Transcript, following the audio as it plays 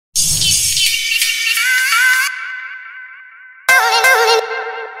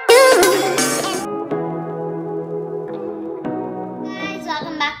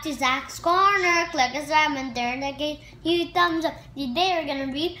Zach's Corner. Click subscribe and turn the new thumbs up. Today we're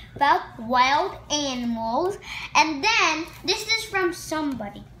gonna read about wild animals, and then this is from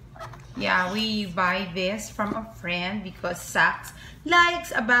somebody. Yeah, we buy this from a friend because Zach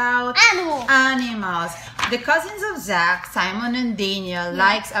likes about animals. The cousins of Zach, Simon and Daniel,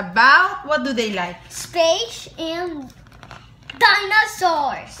 likes about, what do they like? Space and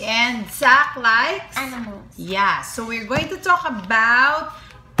dinosaurs. And Zach likes? Animals. Yeah, so we're going to talk about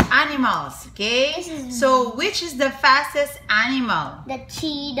animals, okay? So which is the fastest animal? The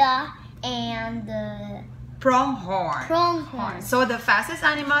cheetah and the pronghorn. Pronghorn. So the fastest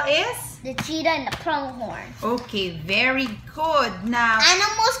animal is? The cheetah and the pronghorn. Okay, very good. Now,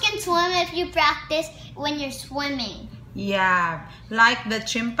 animals can swim if you practice when you're swimming. Yeah, like the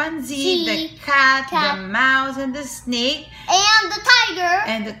chimpanzee, the cat, the mouse, and the snake. And the tiger.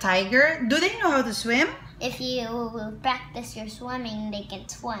 And the tiger. Do they know how to swim? If you practice your swimming, they can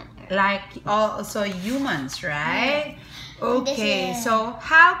swim. Like also humans, right? Yeah. Okay, so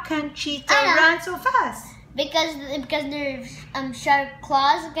how can cheetah run so fast? Because their sharp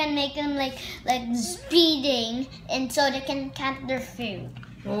claws can make them like speeding, and so they can catch their food.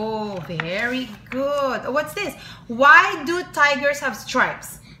 Oh, very good. What's this? Why do tigers have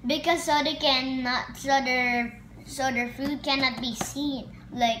stripes? Because so their food cannot be seen.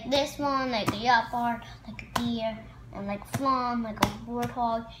 Like this one, like a leopard, like a deer, and like fawn, like a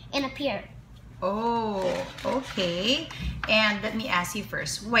warthog, and a parrot. Oh, okay. And let me ask you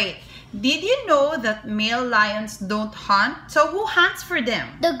first. Wait, did you know that male lions don't hunt? So who hunts for them?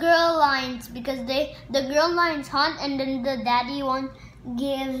 The girl lions, because the girl lions hunt, and then the daddy one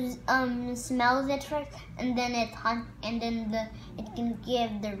gives smells it first, and then it hunts, and then it can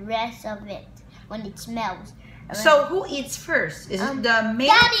give the rest of it when it smells. So who eats first? Is it the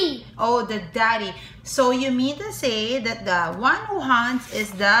male? Daddy. Oh, the daddy. So you mean to say that the one who hunts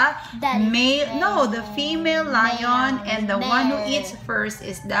is the male? No, the female lion, and the one who eats first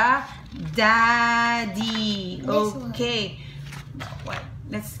is the daddy. Okay. What?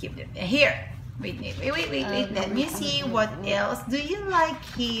 Let's skip it. Here. Wait. Let me see what else do you like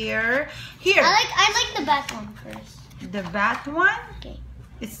here. Here. I like the bat one first. The bat one? Okay.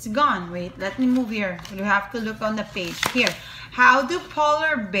 It's gone. Wait, let me move here. You have to look on the page. Here. How do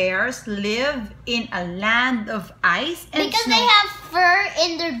polar bears live in a land of ice and because snow? They have fur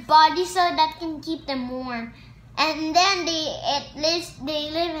in their body, so that can keep them warm. And then they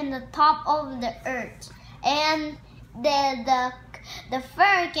live in the top of the earth. And the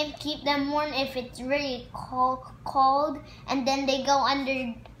fur can keep them warm if it's really cold. And then they go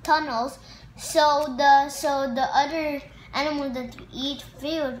under tunnels. So the other animals that eat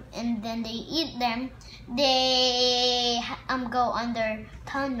food and then they eat them, they go under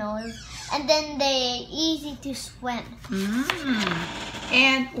tunnels, and then they're easy to swim.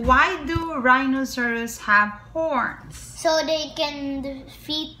 And why do rhinoceros have horns? So they can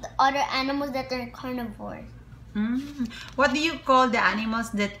defeat other animals that are carnivores. What do you call the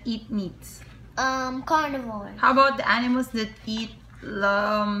animals that eat meats? Carnivores. How about the animals that eat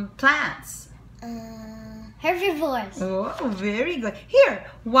plants? Herbivores. Oh, very good. Here,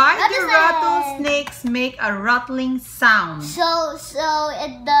 why do rattlesnakes make a rattling sound? So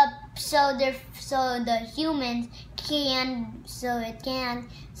the humans can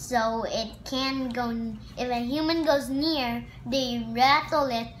go. If a human goes near, they rattle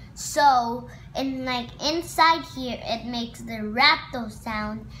it. So inside here, it makes the rattle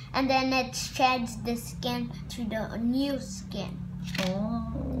sound, and then it sheds the skin to the new skin.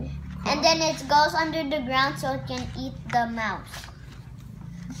 Oh. And then it goes under the ground so it can eat the mouse.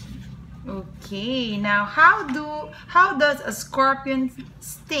 Okay, now how does a scorpion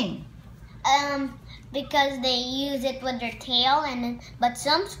sting? Because they use it with their tail, but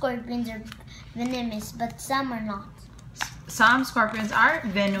some scorpions are venomous, but some are not. Some scorpions are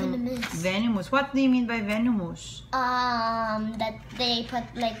venomous. What do you mean by venomous? That they put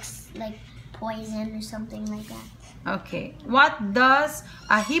like poison or something like that. Okay. What does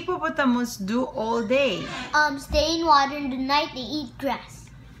a hippopotamus do all day? Stay in water in the night. They eat grass.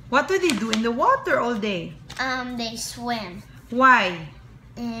 What do they do in the water all day? They swim. Why?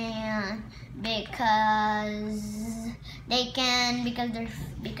 And because they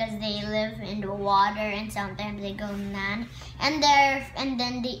live in the water, and sometimes they go land, and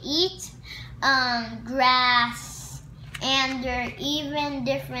then they eat grass, and they're even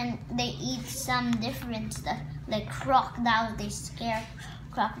different. They eat some different stuff. Like crocodiles, they scare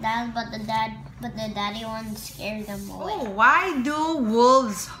crocodiles, but the daddy one scares them away. Oh, why do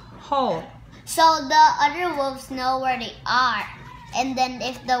wolves howl? So the other wolves know where they are, and then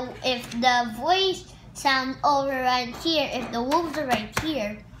if the voice sounds over right here, if the wolves are right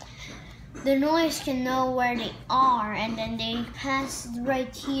here, the noise can know where they are, and then they pass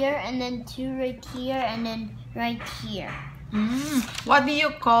right here, and then two right here, and then right here. What do you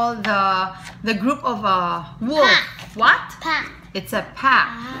call the group of a wolf? Pack. What? Pack. It's a pack.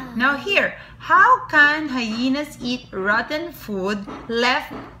 Ah. Now here, how can hyenas eat rotten food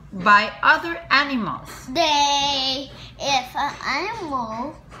left by other animals? If an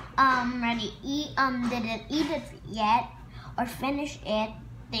animal didn't eat it yet or finish it,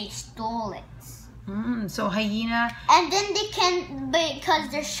 they stole it. So hyena. And then they can, because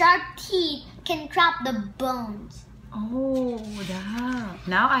their sharp teeth can crack the bones. Oh,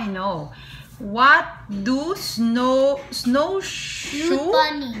 now I know. What do snowshoe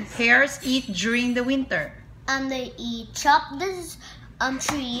bunnies hares eat during the winter? They chop the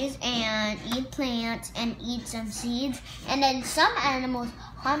trees and eat plants and eat some seeds. And then some animals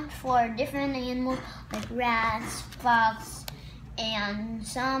hunt for different animals like rats, fox, and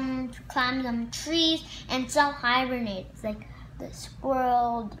some climb some trees, and some hibernate like the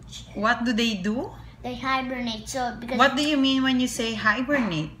squirrel. What do they do? They hibernate. So because what do you mean when you say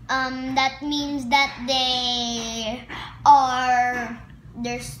hibernate? That means that they're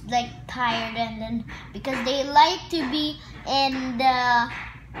like tired, and then because they like to be in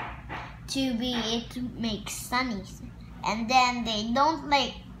it makes sunny, and then they don't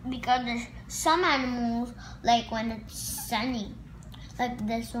like, because there's some animals like when it's sunny, like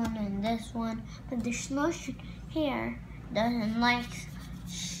this one and this one, but the snowshoe hare doesn't like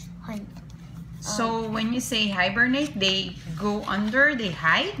hunt. So when you say hibernate, they go under, they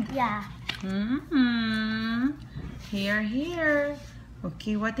hide? Yeah. Here.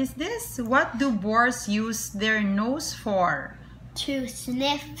 Okay, what is this? What do boars use their nose for? To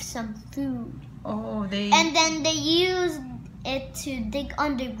sniff some food. Oh, and then they use it to dig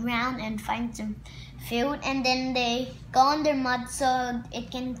underground and find some food, and then they go under mud so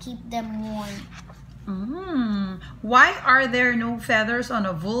it can keep them warm. Why are there no feathers on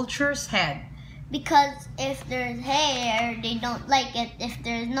a vulture's head? Because if there's hair, they don't like it. If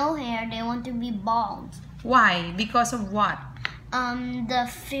there's no hair, they want to be bald. Why? Because of what? The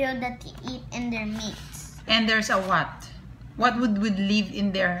food that they eat in their meats. And there's a what? What would live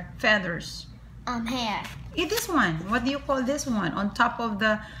in their feathers? Hair. This one. What do you call this one? On top of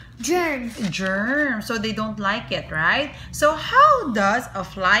the germs. Germs. So they don't like it, right? So how does a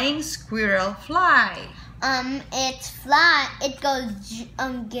flying squirrel fly? It goes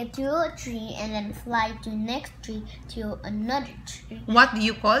get to a tree and then fly to next tree to another tree. What do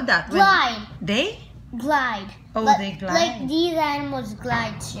you call that? Glide. They glide. Oh, they glide. Like these animals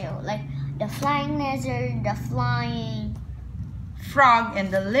glide too. Like the flying lizard, the flying frog, and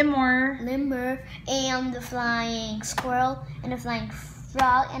the lemur, and the flying squirrel, and the flying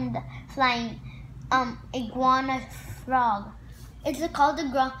frog, and the flying iguana frog. It's called the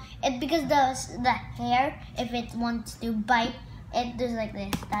grog. Because the hair, if it wants to bite, it does like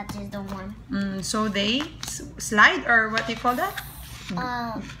this. That is the one. So they slide, or what do you call that?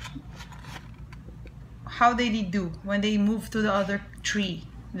 How they do when they move to the other tree?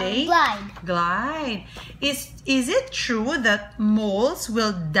 They glide. Is it true that moles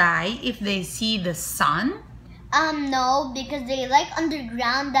will die if they see the sun? No, because they like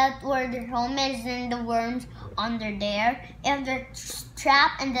underground. That's where their home is, and the worms under there. If they're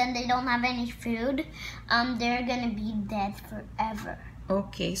trapped and then they don't have any food, they're gonna be dead forever.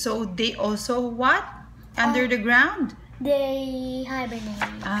 Okay, so they also what? Under the ground? They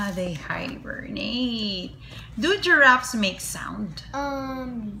hibernate. They hibernate. Do giraffes make sound?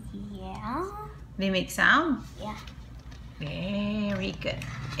 Yeah. They make sound? Yeah. Very good.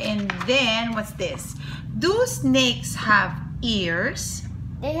 And then, what's this? Do snakes have ears?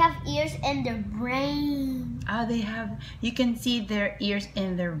 They have ears in their brain. They have. You can see their ears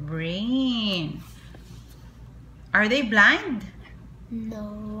in their brain. Are they blind?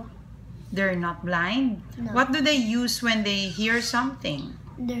 No. They're not blind? No. What do they use when they hear something?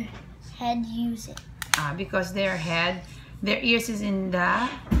 Their head use it. Because their ears is in the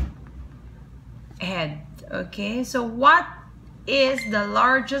head. Okay, so what is the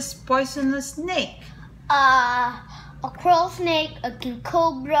largest poisonous snake? A crow snake, a king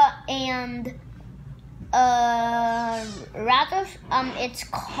cobra, and a rattle. It's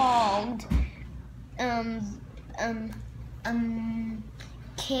called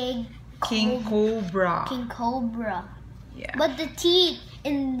King cobra. King cobra. Yeah. But the teeth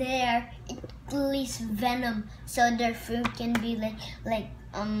in there, it release venom, so their food can be like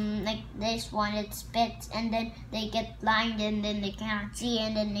this one. It spits, and then they get blind, and then they cannot see,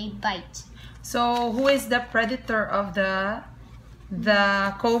 and then they bite. So who is the predator of the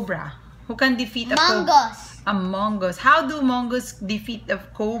cobra? Who can defeat a cobra? Mongoose. Among Us. How do Among Us defeat the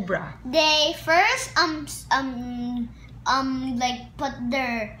cobra? They first like put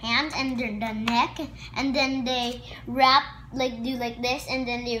their hands under the neck, and then they wrap, like do like this, and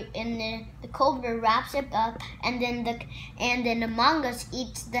then the cobra wraps it up, and then the Among Us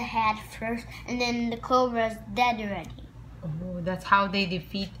eats the head first, and then the cobra's dead already. Oh, that's how they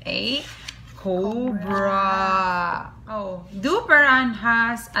defeat a cobra. Oh, do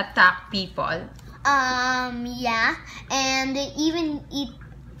piranhas attack people? Yeah, and they even eat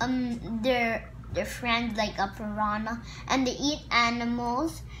their friends like a piranha, and they eat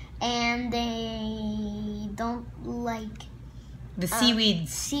animals, and they don't like The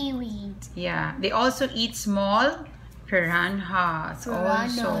seaweeds. Seaweeds. Yeah, they also eat small piranhas.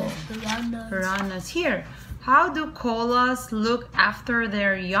 Piranhas. Here, how do koalas look after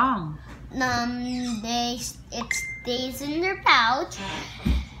they're young? It stays in their pouch,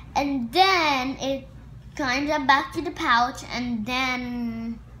 and then it climbs up back to the pouch, and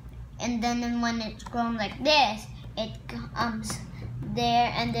then when it's grown like this, it comes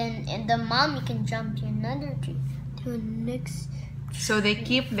there, and then the mommy can jump to another tree, to the next. So they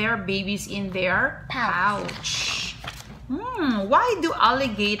keep their babies in their pouch. Why do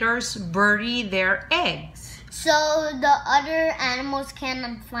alligators bury their eggs? So the other animals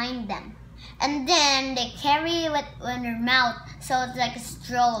cannot find them. And then they carry it in their mouth, so it's like a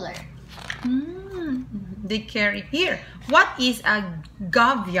stroller. They carry here. What is a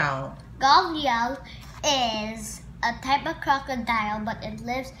gavial? Gavial is a type of crocodile, but it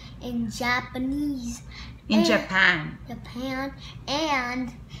lives in Japan,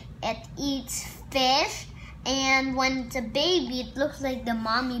 and it eats fish. And when it's a baby, it looks like the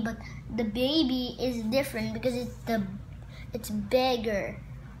mommy, but the baby is different because it's bigger,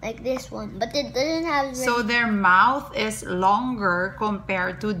 like this one. But it doesn't have. So their mouth is longer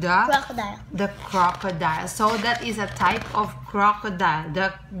compared to the crocodile. So that is a type of crocodile,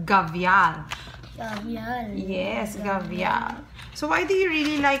 the gavial. Yes, gavial. So why do you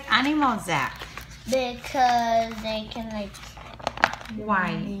really like animals, Zach? Because they can like.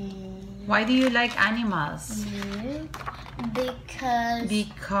 Why? Why do you like animals? Because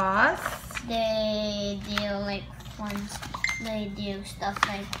they do like fun. They do stuff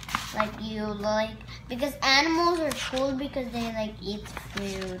like you like. Because animals are cool because they like eat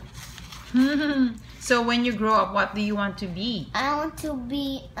food. So when you grow up, what do you want to be? I want to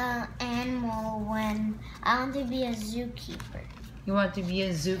be an animal. I want to be a zookeeper. You want to be a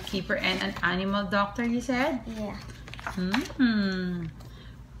zookeeper and an animal doctor, you said? Yeah.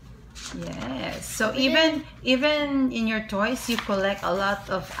 Yes. So even in your toys, you collect a lot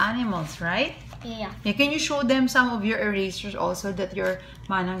of animals, right? Yeah. Can you show them some of your erasers also that your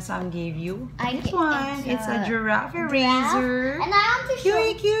Manang Sam gave you? This one, it's a giraffe eraser. And I want to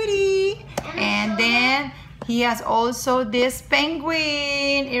show cutie. And then he has also this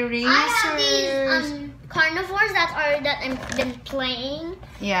penguin eraser. I have these carnivores that I've been playing.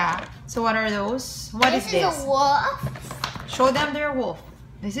 Yeah. So what are those? What is this? This is a wolf. Show them their wolf.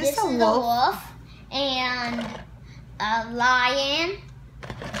 This is a wolf. And a lion,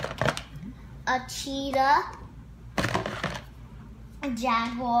 a cheetah, a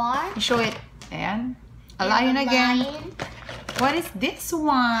jaguar. Show it. And a lion again. What is this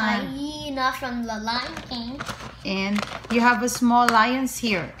one? Hyena from the Lion King. And you have a small lions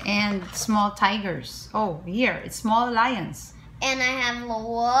here and small tigers. Oh, here it's small lions. And I have a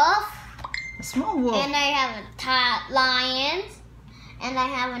wolf. A small wolf. And I have a lions. And I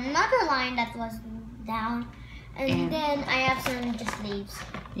have another lion that was down. And then I have some just leaves.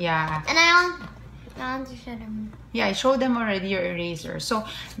 Yeah. And I want to show them. Yeah, I showed them already your eraser. So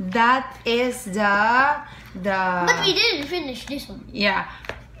that is the. But we didn't finish this one. Yeah.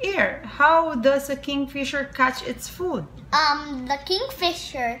 Here, how does a kingfisher catch its food? The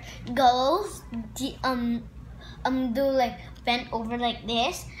kingfisher goes do like bent over like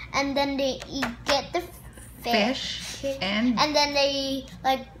this, and then they get the fish and then they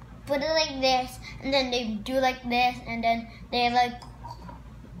like put it like this, and then they do like this, and then they like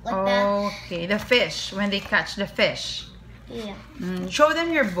that. Okay, the fish, when they catch the fish. Yeah. Show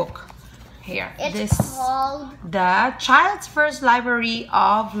them your book. Here. It's called The Child's First Library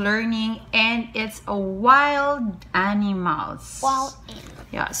of Learning, and it's a wild animals.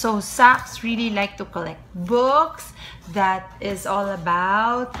 Yeah, so Sax really like to collect books that is all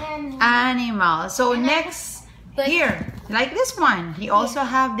about animals. So next, here, like this one, we also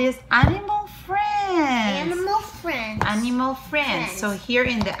have this animal friends. Animal friends. So here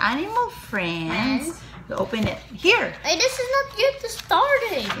in the animal friends, we open it. Here. Hey, this is not yet the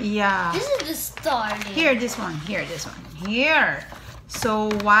starting. Yeah. This is the starting. Here, this one. Here, this one. Here.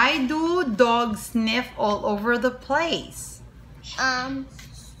 So why do dogs sniff all over the place? To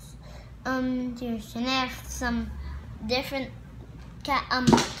sniff some different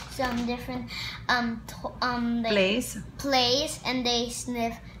place, and they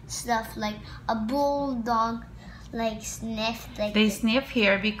sniff stuff like a bulldog, like sniff like they sniff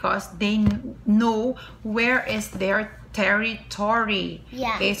here because they know where is their territory.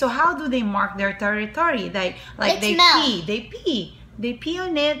 Yeah. Okay, so how do they mark their territory? Like they pee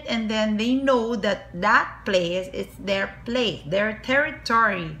on it, and then they know that that place is their place, their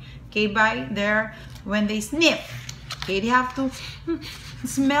territory. Okay, when they sniff, okay, they have to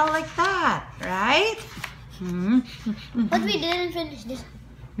smell like that, right? But we didn't finish this.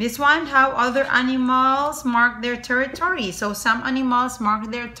 This one, how other animals mark their territory. So some animals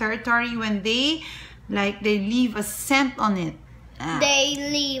mark their territory when they leave a scent on it. They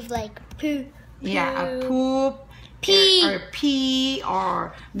leave like poop. Yeah, a poop, pee,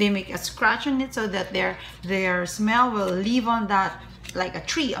 or they make a scratch on it so that their smell will leave on that, like a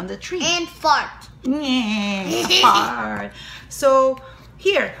tree, on the tree. And fart. Fart. So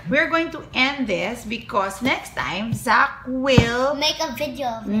here, we're going to end this because next time Zach will make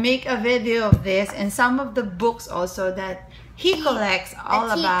a video of this and some of the books also that he collects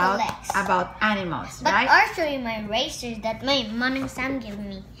about animals, but right? I'll show you my racers that my mom and Sam gave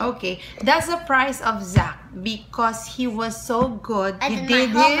me. Okay, that's the price of Zach because he was so good. He did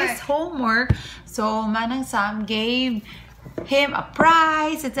his homework. So Manang Sam gave him a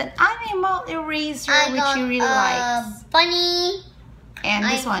prize. It's an animal eraser which he really likes. Bunny. And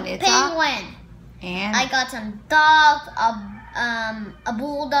this one, it's penguin. And I got some dogs, a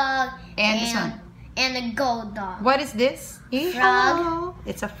bulldog, and this one, and a gold dog. What is this? Frog.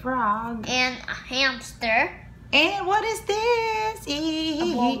 It's a frog. And a hamster. And what is this?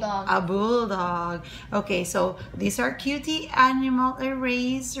 A bulldog. A bulldog. Okay, so these are cutie animal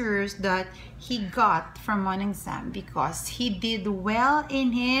erasers that he got from Manang Sam because he did well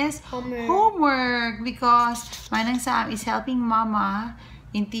in his homework because Manang Sam is helping Mama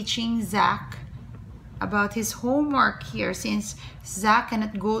in teaching Zach about his homework here. Since Zach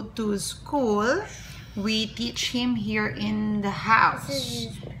cannot go to school, we teach him here in the house.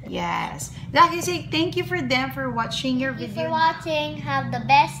 Yes. Zach, you say thank you for them for watching your video. Thank you for watching. Have the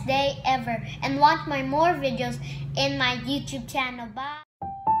best day ever. And watch my more videos in my YouTube channel. Bye.